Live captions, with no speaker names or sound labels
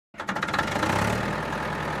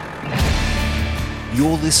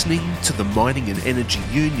You're listening to the Mining and Energy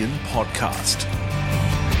Union podcast.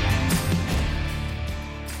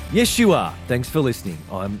 Yes, you are. Thanks for listening.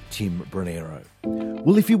 I'm Tim Brunero.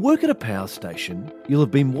 Well, if you work at a power station, you'll have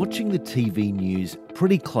been watching the TV news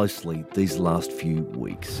pretty closely these last few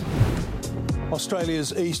weeks.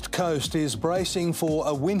 Australia's east coast is bracing for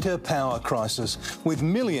a winter power crisis, with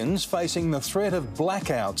millions facing the threat of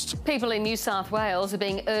blackouts. People in New South Wales are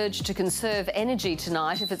being urged to conserve energy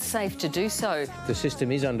tonight if it's safe to do so. The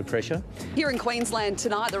system is under pressure. Here in Queensland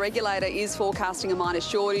tonight, the regulator is forecasting a minor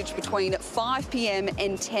shortage between 5 p.m.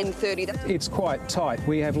 and 10:30. It's quite tight.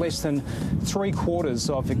 We have less than 3/4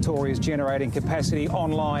 of Victoria's generating capacity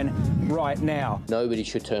online right now. Nobody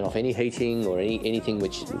should turn off any heating or anything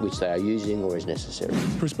which they are using or is necessary.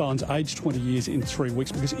 Chris Barnes aged 20 years in 3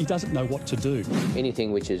 weeks because he doesn't know what to do.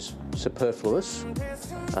 Anything which is superfluous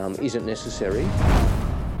isn't necessary.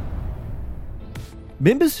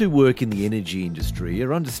 Members who work in the energy industry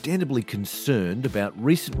are understandably concerned about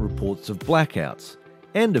recent reports of blackouts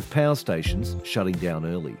and of power stations shutting down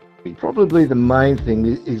early. Probably the main thing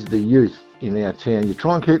is the youth in our town. You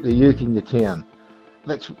try and keep the youth in your town.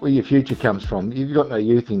 That's where your future comes from. If you've got no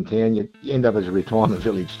youth in town, you end up as a retirement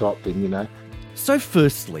village type thing, you know. So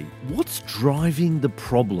firstly, what's driving the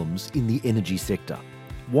problems in the energy sector?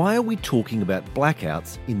 Why are we talking about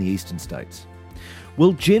blackouts in the eastern states?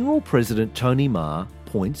 Well, General President Tony Maher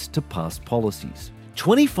points to past policies.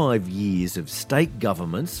 25 years of state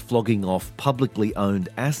governments flogging off publicly owned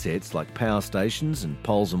assets like power stations and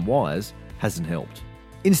poles and wires hasn't helped.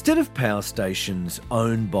 Instead of power stations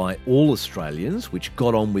owned by all Australians, which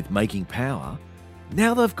got on with making power,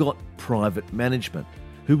 now they've got private management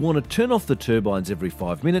who want to turn off the turbines every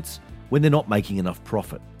 5 minutes when they're not making enough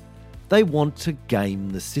profit. They want to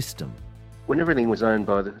game the system. When everything was owned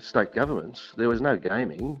by the state governments, there was no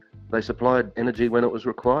gaming. They supplied energy when it was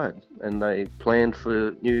required, and they planned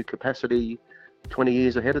for new capacity 20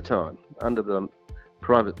 years ahead of time. Under the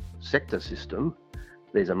private sector system,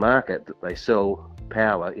 there's a market that they sell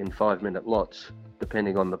power in 5-minute lots,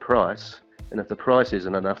 depending on the price. And if the price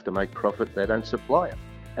isn't enough to make profit, they don't supply it.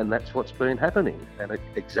 And that's what's been happening. And it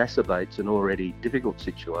exacerbates an already difficult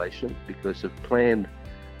situation because of planned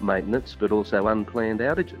maintenance, but also unplanned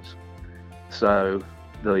outages. So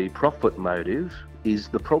the profit motive is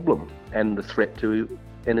the problem and the threat to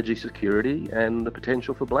energy security and the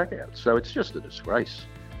potential for blackouts. So it's just a disgrace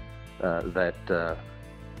that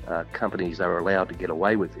companies are allowed to get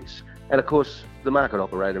away with this. And of course, the market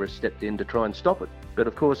operator has stepped in to try and stop it. But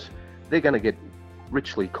of course, they're going to get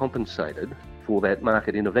richly compensated for that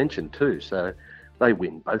market intervention too. So they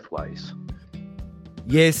win both ways.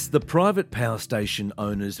 Yes, the private power station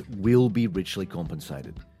owners will be richly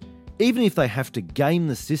compensated, even if they have to game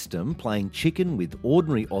the system playing chicken with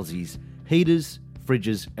ordinary Aussies' heaters,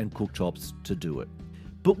 fridges and cooktops to do it.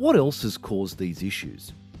 But what else has caused these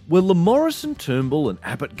issues? Well, the Morrison, Turnbull and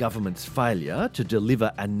Abbott government's failure to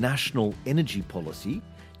deliver a national energy policy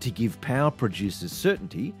to give power producers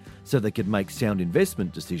certainty so they could make sound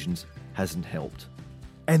investment decisions hasn't helped.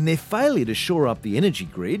 And their failure to shore up the energy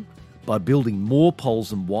grid by building more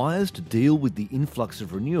poles and wires to deal with the influx of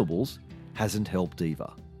renewables hasn't helped either.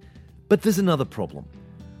 But there's another problem.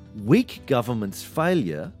 Weak government's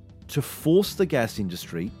failure to force the gas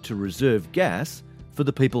industry to reserve gas for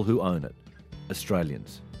the people who own it,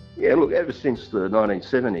 Australians. Yeah, look, ever since the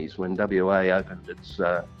 1970s, when WA opened its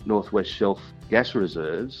Northwest Shelf gas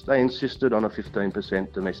reserves, they insisted on a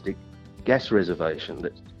 15% domestic gas reservation,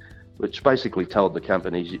 which basically told the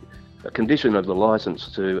companies a condition of the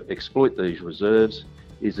licence to exploit these reserves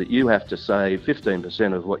is that you have to save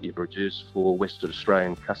 15% of what you produce for Western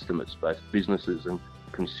Australian customers, both businesses and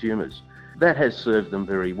consumers. That has served them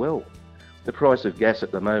very well. The price of gas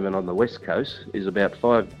at the moment on the West Coast is about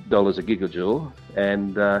 $5 a gigajoule,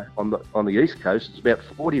 and on the East Coast it's about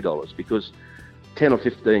 $40 because 10 or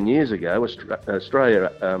 15 years ago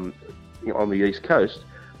Australia on the East Coast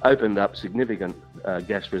opened up significant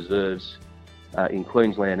gas reserves in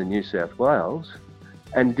Queensland and New South Wales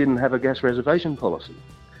and didn't have a gas reservation policy,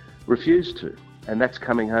 refused to, and that's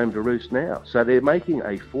coming home to roost now. So they're making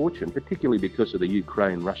a fortune, particularly because of the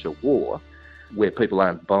Ukraine-Russia war, where people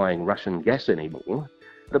aren't buying Russian gas anymore.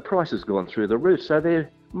 The price has gone through the roof, so they're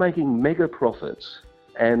making mega profits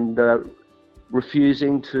and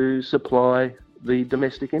refusing to supply the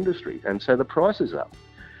domestic industry, and so the price is up.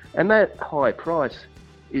 And that high price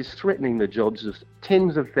is threatening the jobs of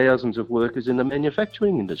tens of thousands of workers in the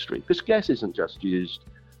manufacturing industry, because gas isn't just used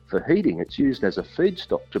for heating, it's used as a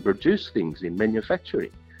feedstock to produce things in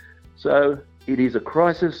manufacturing. So it is a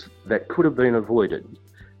crisis that could have been avoided.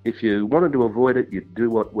 If you wanted to avoid it, you'd do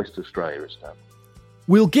what West Australia has done.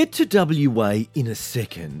 We'll get to WA in a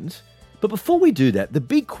second, but before we do that, the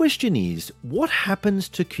big question is, what happens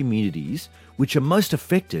to communities which are most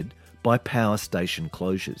affected by power station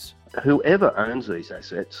closures? Whoever owns these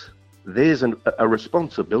assets, there's a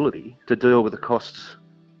responsibility to deal with the costs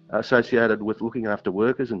associated with looking after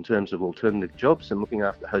workers in terms of alternative jobs and looking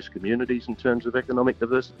after host communities in terms of economic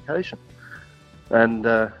diversification. And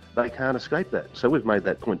they can't escape that. So we've made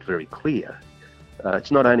that point very clear.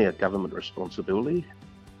 It's not only a government responsibility.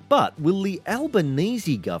 But will the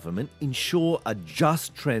Albanese government ensure a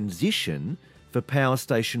just transition for power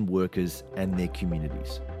station workers and their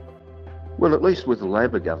communities? Well, at least with the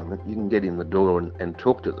Labor government, you can get in the door and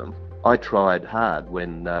talk to them. I tried hard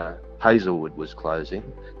when Hazelwood was closing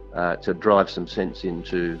to drive some sense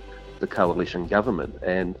into the coalition government,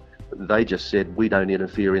 and they just said, we don't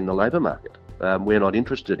interfere in the labour market. We're not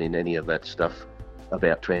interested in any of that stuff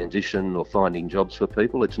about transition or finding jobs for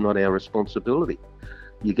people. It's not our responsibility.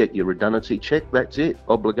 You get your redundancy check, that's it,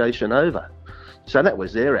 obligation over. So that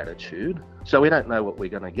was their attitude. So we don't know what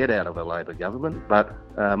we're going to get out of a Labor government, but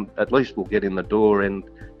at least we'll get in the door and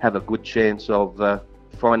have a good chance of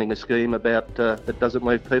finding a scheme about that doesn't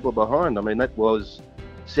leave people behind. I mean, that was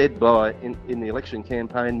said in the election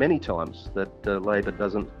campaign many times, that Labor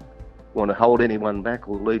doesn't want to hold anyone back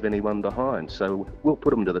or leave anyone behind. So we'll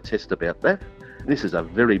put them to the test about that. This is a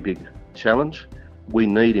very big challenge. We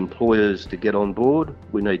need employers to get on board.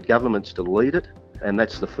 We need governments to lead it. And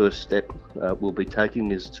that's the first step we'll be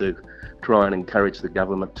taking, is to try and encourage the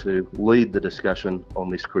government to lead the discussion on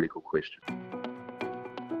this critical question.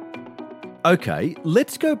 OK,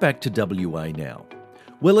 let's go back to WA now.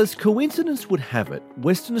 Well, as coincidence would have it,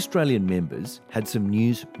 Western Australian members had some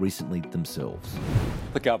news recently themselves.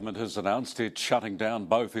 The government has announced it's shutting down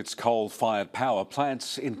both its coal-fired power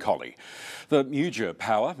plants in Collie. The Muja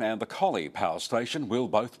Power and the Collie Power Station will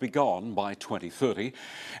both be gone by 2030,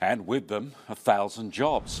 and with them, 1,000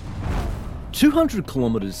 jobs. 200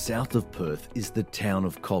 kilometres south of Perth is the town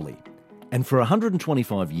of Collie, and for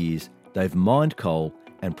 125 years they've mined coal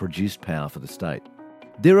and produced power for the state.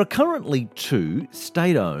 There are currently 2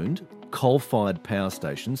 state-owned coal-fired power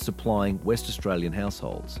stations supplying West Australian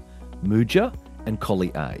households, Muja and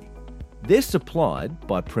Collie A. They're supplied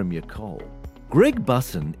by Premier Coal. Greg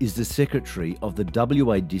Busson is the Secretary of the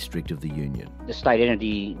WA District of the Union. The state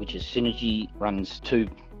entity, which is Synergy, runs 2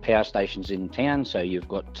 power stations in town. So you've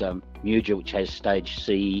got Muja, which has Stage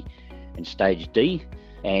C and Stage D,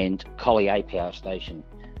 and Collie A power station.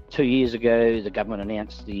 2 years ago, the government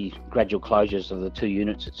announced the gradual closures of the 2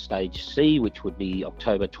 units at Stage C, which would be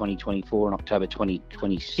October 2024 and October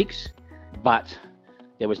 2026. But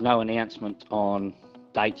there was no announcement on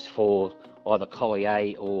dates for either Collie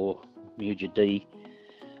A or Muja D,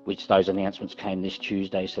 which those announcements came this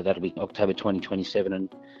Tuesday. So that'll be October 2027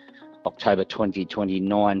 and October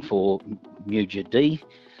 2029 for Muja D.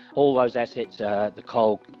 All those assets, the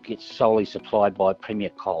coal gets solely supplied by Premier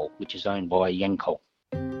Coal, which is owned by Yancoal.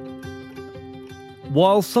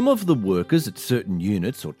 While some of the workers at certain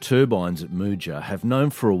units or turbines at Muja have known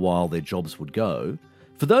for a while their jobs would go,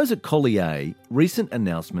 for those at Collie A, recent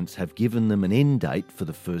announcements have given them an end date for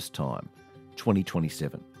the first time,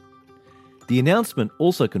 2027. The announcement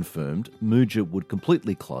also confirmed Muja would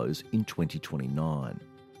completely close in 2029.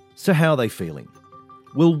 So how are they feeling?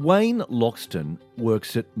 Well, Wayne Loxton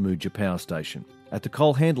works at Muja Power Station, at the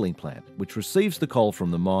coal handling plant, which receives the coal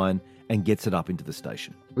from the mine and gets it up into the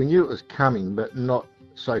station. We knew it was coming, but not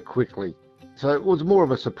so quickly. So it was more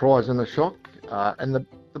of a surprise and a shock. And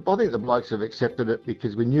I think the blokes have accepted it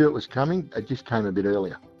because we knew it was coming. It just came a bit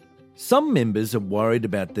earlier. Some members are worried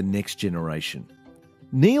about the next generation.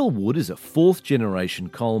 Neil Wood is a 4th-generation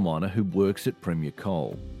coal miner who works at Premier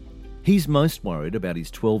Coal. He's most worried about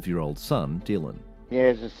his 12-year-old son, Dylan. Yeah,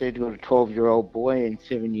 as I said, we've got a 12-year-old boy. In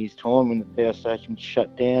 7 years' time, when the power station's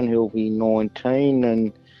shut down, he'll be 19,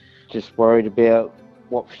 and just worried about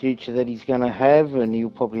what future that he's going to have, and he'll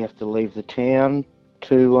probably have to leave the town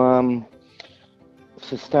to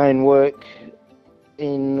sustain work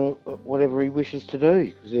in whatever he wishes to do,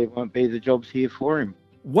 because there won't be the jobs here for him.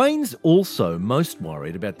 Wayne's also most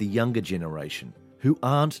worried about the younger generation, who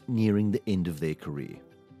aren't nearing the end of their career.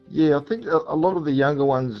 Yeah, I think a lot of the younger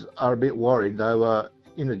ones are a bit worried. They were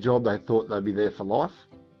in a job they thought they'd be there for life,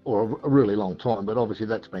 or a really long time, but obviously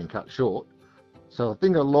that's been cut short. So I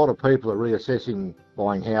think a lot of people are reassessing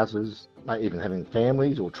buying houses, maybe even having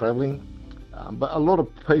families or travelling. But a lot of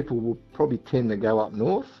people will probably tend to go up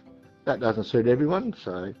north. That doesn't suit everyone,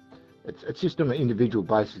 so it's just on an individual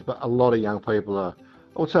basis. But a lot of young people are,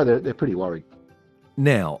 I would say they're pretty worried.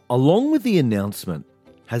 Now, along with the announcement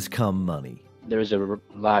has come money. There is a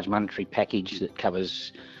large monetary package that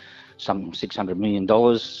covers some $600 million.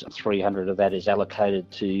 300 of that is allocated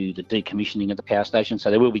to the decommissioning of the power station. So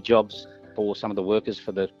there will be jobs for some of the workers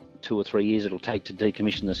for the 2 or 3 years it'll take to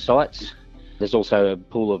decommission the sites. There's also a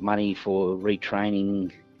pool of money for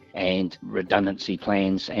retraining and redundancy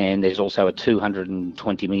plans, and there's also a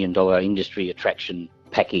 $220 million industry attraction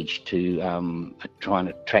package to try and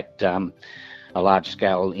attract a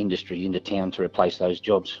large-scale industry into town to replace those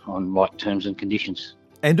jobs on like terms and conditions.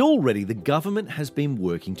 And already the government has been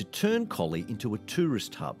working to turn Collie into a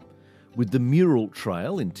tourist hub, with the Mural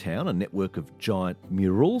Trail in town, a network of giant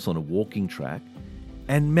murals on a walking track,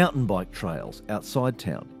 and mountain bike trails outside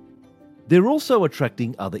town. They're also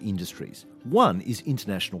attracting other industries. One is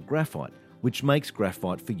International Graphite, which makes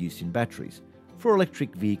graphite for use in batteries, for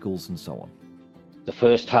electric vehicles and so on. The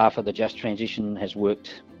first half of the Just Transition has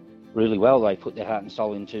worked really well. They put their heart and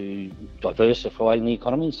soul into diversifying the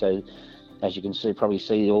economy. So, as you can see, probably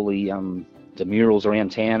see all the murals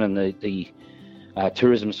around town, and the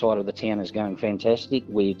tourism side of the town is going fantastic.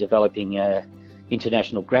 We're developing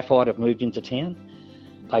International Graphite have moved into town.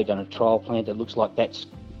 They've done a trial plant that looks like that's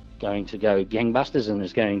going to go gangbusters and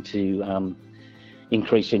is going to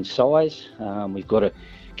increase in size. We've got a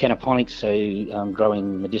canoponics, so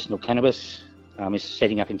growing medicinal cannabis is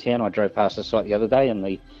setting up in town. I drove past the site the other day, and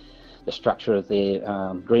the structure of their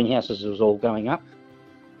greenhouses was all going up.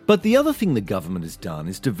 But the other thing the government has done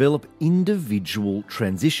is develop individual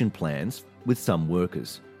transition plans with some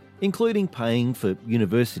workers, including paying for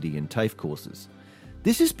university and TAFE courses.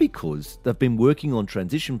 This is because they've been working on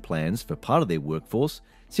transition plans for part of their workforce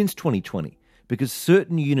since 2020, because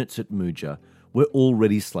certain units at Muja were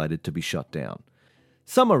already slated to be shut down.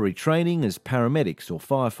 Some are retraining as paramedics or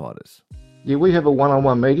firefighters. Yeah, we have a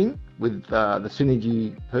one-on-one meeting with the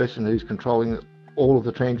Synergy person who's controlling all of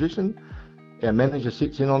the transition. Our manager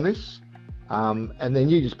sits in on this, and then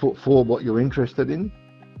you just put forward what you're interested in.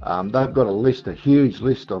 They've got a huge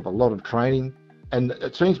list of a lot of training, and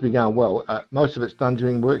it seems to be going well. Most of it's done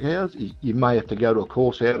during work hours. You may have to go to a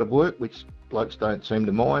course out of work, which blokes don't seem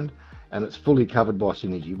to mind, and it's fully covered by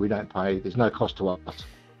Synergy. We don't pay, there's no cost to us.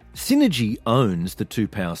 Synergy owns the 2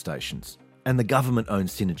 power stations, and the government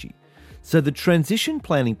owns Synergy. So the transition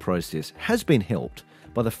planning process has been helped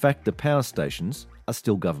by the fact the power stations are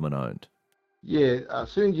still government owned. Yeah,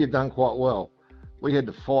 Synergy have done quite well. We had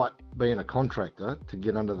to fight being a contractor to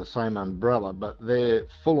get under the same umbrella, but they're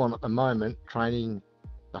full on at the moment, training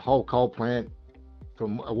the whole coal plant,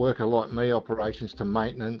 from a worker like me, operations to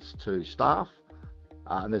maintenance to staff.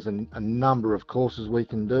 And there's a number of courses we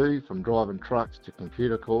can do, from driving trucks to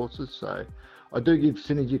computer courses. So I do give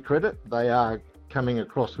Synergy credit. They are coming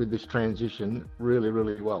across with this transition really,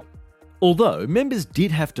 really well. Although members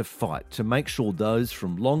did have to fight to make sure those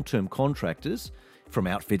from long-term contractors from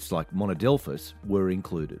outfits like Monadelphous were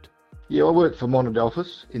included. Yeah, I work for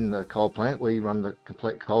Monadelphous in the coal plant. We run the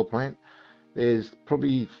complete coal plant. There's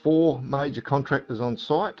probably 4 major contractors on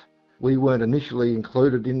site. We weren't initially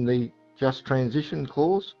included in the Just Transition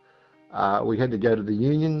clause. We had to go to the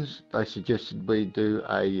unions. They suggested we do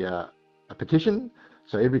a petition.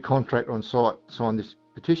 So every contractor on site signed this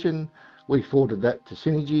petition. We forwarded that to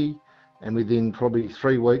Synergy, and within probably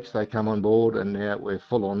 3 weeks they come on board, and now we're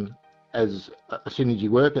full on as a Synergy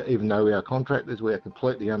worker. Even though we are contractors, we are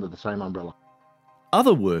completely under the same umbrella.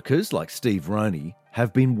 Other workers, like Steve Roney,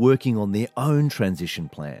 have been working on their own transition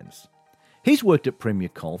plans. He's worked at Premier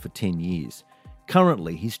Coal for 10 years.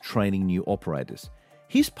 Currently, he's training new operators.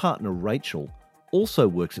 His partner, Rachel, also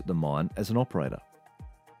works at the mine as an operator.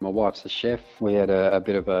 My wife's a chef. We had a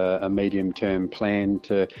bit of a medium-term plan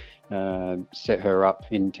to set her up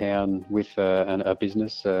in town with a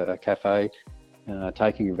business, a cafe,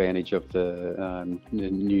 taking advantage of the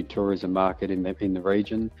new tourism market in the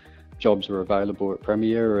region. Jobs were available at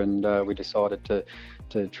Premier, and we decided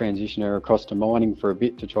to transition her across to mining for a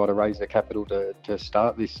bit to try to raise the capital to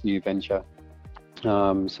start this new venture.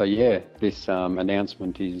 So yeah, this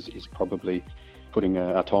announcement is probably putting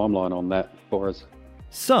a timeline on that for us.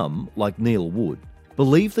 Some, like Neil Wood,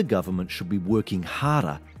 believe the government should be working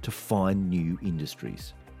harder to find new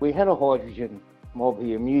industries. We had a hydrogen mob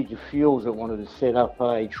here, Muja Fuels, that wanted to set up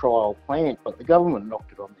a trial plant, but the government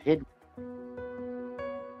knocked it on the head.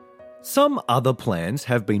 Some other plans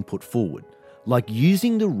have been put forward, like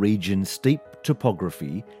using the region's steep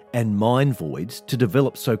topography and mine voids to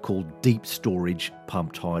develop so-called deep storage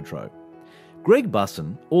pumped hydro. Greg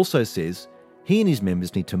Busson also says he and his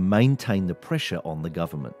members need to maintain the pressure on the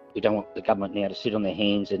government. We don't want the government now to sit on their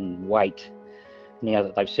hands and wait. Now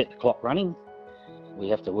that they've set the clock running, we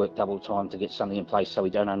have to work double time to get something in place so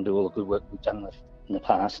we don't undo all the good work we've done in the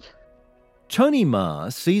past. Tony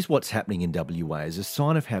Maher sees what's happening in WA as a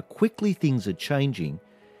sign of how quickly things are changing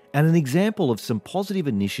and an example of some positive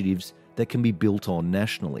initiatives that can be built on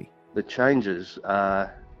nationally. The changes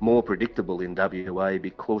are more predictable in WA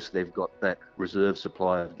because they've got that reserve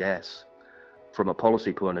supply of gas. From a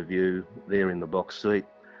policy point of view, they're in the box seat.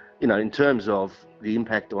 You know, in terms of the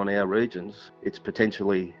impact on our regions, it's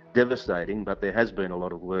potentially devastating, but there has been a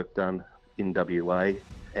lot of work done in WA,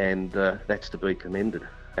 and that's to be commended.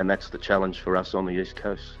 And that's the challenge for us on the East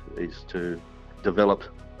Coast, is to develop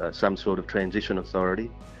some sort of transition authority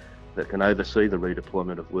that can oversee the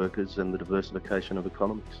redeployment of workers and the diversification of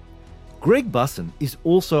economies. Greg Busson is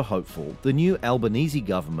also hopeful the new Albanese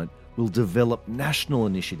government will develop national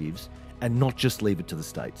initiatives and not just leave it to the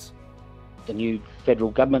states. The new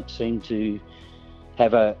federal government seem to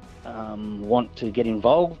have a want to get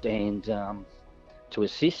involved and to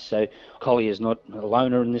assist. So Collier is not a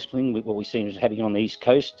loner in this thing. What we see is happening on the East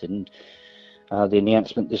Coast, and the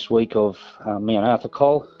announcement this week of Mount Arthur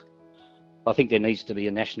Coal. I think there needs to be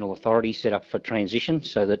a national authority set up for transition,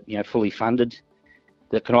 so that, you know, fully funded,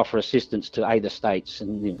 that can offer assistance to either states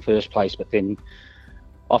in the first place, but then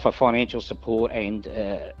offer financial support and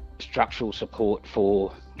structural support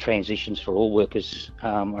for transitions for all workers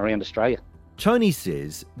around Australia. Tony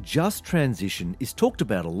says just transition is talked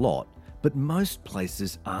about a lot, but most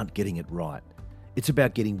places aren't getting it right. It's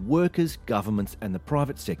about getting workers, governments and the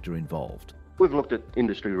private sector involved. We've looked at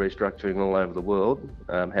industry restructuring all over the world,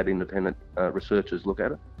 had independent researchers look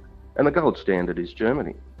at it, and the gold standard is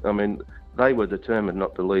Germany. I mean, they were determined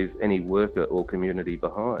not to leave any worker or community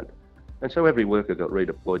behind. And so every worker got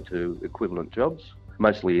redeployed to equivalent jobs,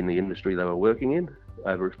 mostly in the industry they were working in,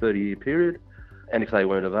 over a 30-year period. And if they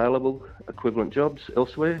weren't available, equivalent jobs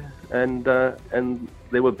elsewhere. And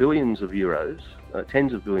there were billions of euros,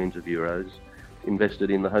 tens of billions of euros, invested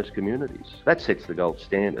in the host communities. That sets the gold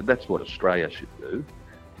standard. That's what Australia should do.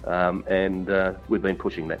 And we've been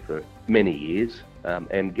pushing that for many years.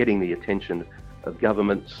 And getting the attention of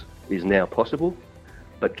governments is now possible.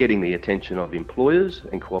 But getting the attention of employers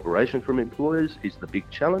and cooperation from employers is the big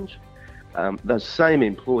challenge. Those same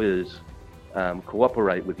employers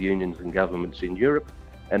cooperate with unions and governments in Europe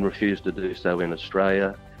and refuse to do so in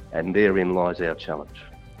Australia, and therein lies our challenge.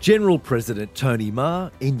 General President Tony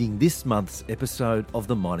Maher ending this month's episode of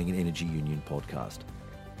the Mining and Energy Union podcast.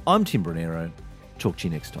 I'm Tim Brunero. Talk to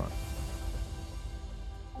you next time.